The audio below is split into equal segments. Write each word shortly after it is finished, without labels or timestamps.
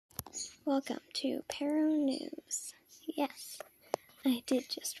Welcome to Pero News. Yes, I did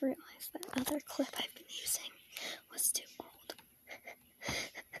just realize that other clip I've been using was too old.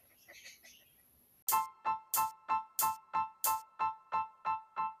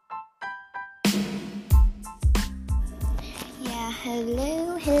 Yeah,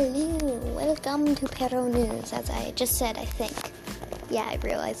 hello. Welcome to Pero News, as I just said, I think. Yeah, I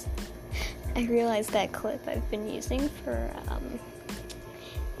realized that clip I've been using for,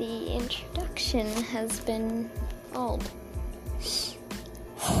 the introduction has been old.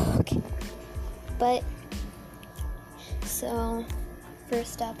 Okay. But, so,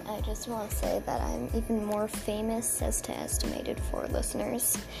 first up, I just want to say that I'm even more famous as to estimated 4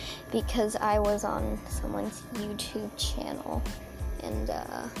 listeners because I was on someone's YouTube channel and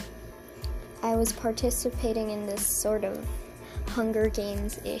I was participating in this sort of Hunger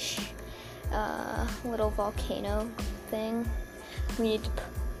Games-ish little volcano thing. We'd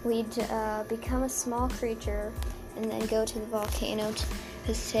become a small creature and then go to the volcano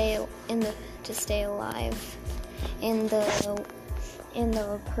to stay alive. And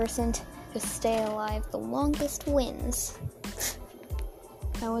the person to stay alive the longest wins.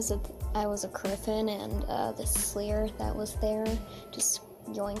 I was a griffin, and the Sleer that was there just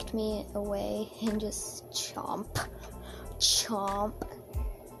yoinked me away and just chomp.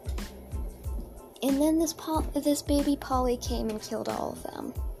 And then this baby Polly came and killed all of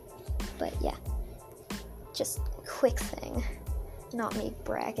them. But yeah, just a quick thing, not me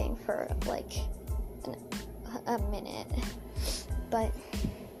bragging for like a minute. But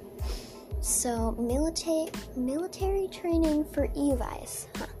so military training for EUVIs,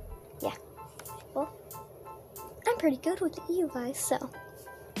 huh? Yeah. Well, I'm pretty good with the EUVIs, so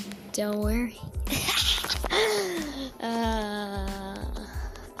don't worry.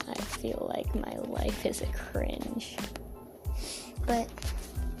 I feel like my life is a cringe. But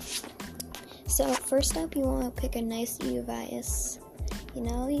so first up, you want to pick a nice EUVIs. You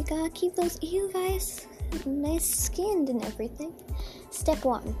know, you gotta keep those EUVIs nice skinned and everything. Step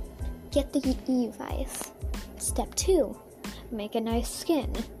 1, get the EUVIs. Step 2, make a nice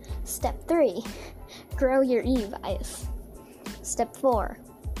skin. Step 3, grow your EUVIs. Step 4,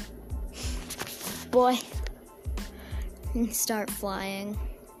 boy, start flying.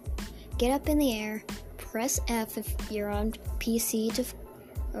 Get up in the air, press F if you're on PC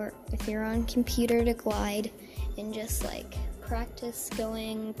or if you're on computer to glide, and just like practice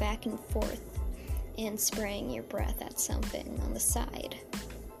going back and forth and spraying your breath at something on the side.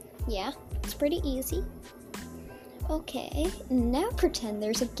 Yeah, it's pretty easy. Okay, now pretend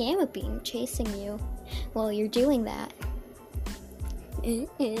there's a gamma beam chasing you while you're doing that.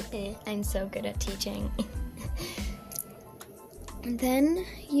 I'm so good at teaching. And then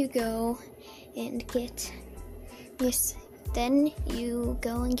you go and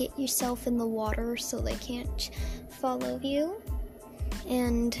get yourself in the water so they can't follow you.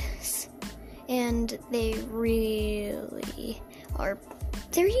 And they really are.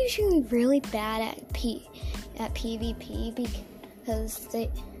 They're usually really bad at PvP because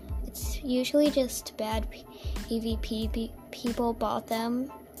it's usually just bad PvP people bought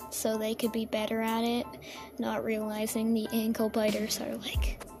them so they could be better at it, not realizing the ankle biters are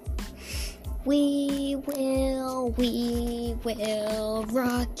like, we will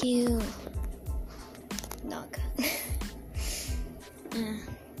rock you. Not good.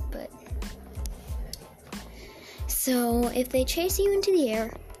 But so if they chase you into the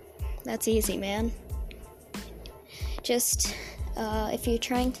air, that's easy, man. Just if you're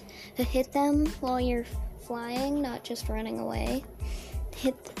trying to hit them while you're flying, not just running away,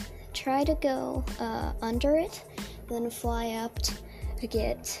 try to go under it, then fly up to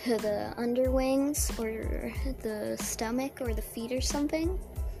get to the underwings or the stomach or the feet or something.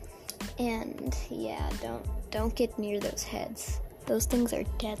 And yeah, don't get near those heads. Those things are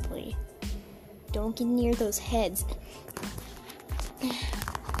deadly. Don't get near those heads.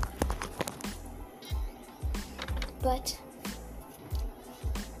 But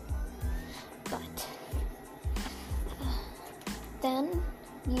then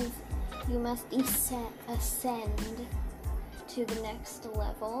you must ascend to the next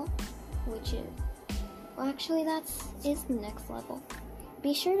level, which is, well, actually that is the next level.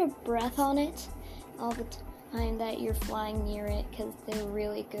 Be sure to breath on it all the time that you're flying near it, because they're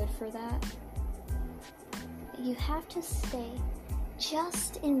really good for that. You have to stay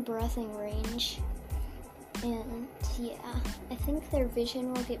just in breathing range, and yeah, I think their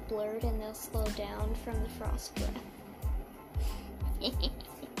vision will get blurred and they'll slow down from the frost breath.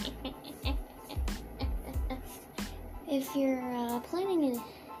 If you're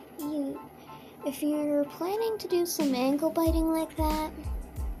planning to do some ankle biting like that,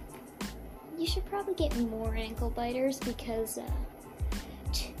 should probably get more ankle biters because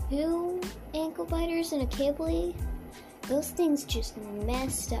 2 ankle biters and a Kibble, those things just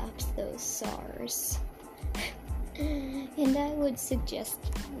messed up those SARs. And I would suggest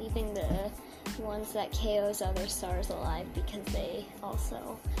leaving the ones that KOs other SARs alive because they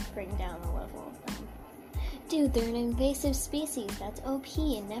also bring down the level of them. Dude, they're an invasive species. That's OP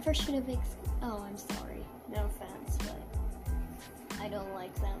and never should have oh, I'm sorry. No offense, but I don't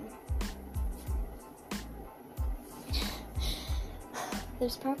like them.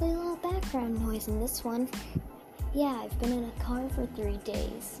 There's probably a little background noise in this one. Yeah, I've been in a car for 3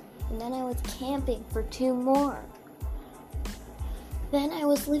 days, and then I was camping for 2 more. Then I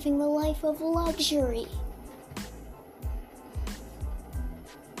was living the life of luxury.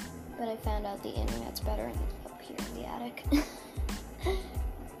 But I found out the internet's better up here in the attic.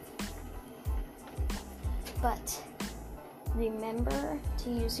 But remember to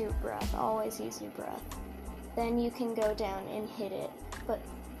use your breath. Always use your breath. Then you can go down and hit it. But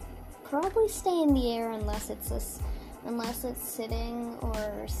probably stay in the air unless it's sitting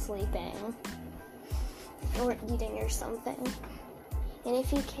or sleeping or eating or something. And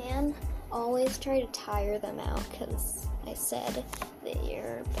if you can, always try to tire them out, because I said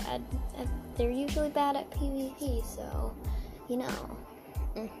they're bad. They're usually bad at PvP, so, you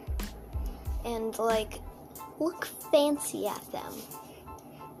know. And, like, look fancy at them.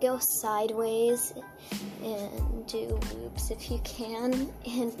 Go sideways and do loops if you can,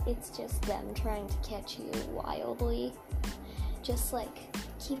 and it's just them trying to catch you wildly. Just, like,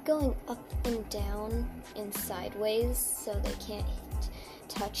 keep going up and down and sideways so they can't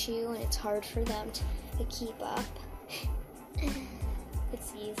touch you, and it's hard for them to keep up.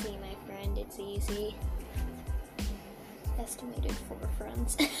 It's easy, my friend, it's easy. Estimated 4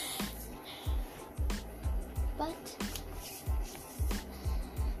 friends. But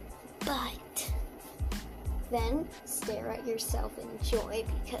then stare at yourself and enjoy,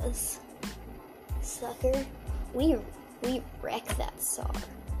 because sucker, we wreck that SAR.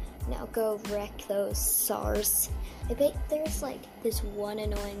 Now go wreck those SARs. I bet there's like this one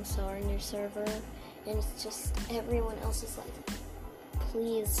annoying SAR in your server, and it's just everyone else is like,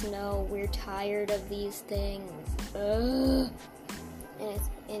 please no, we're tired of these things. Ugh.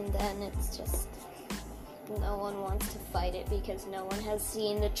 And then it's just no one wants to fight it because no one has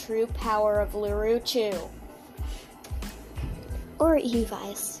seen the true power of Luruchu. Or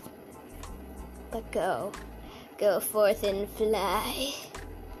Evice. But go forth and fly.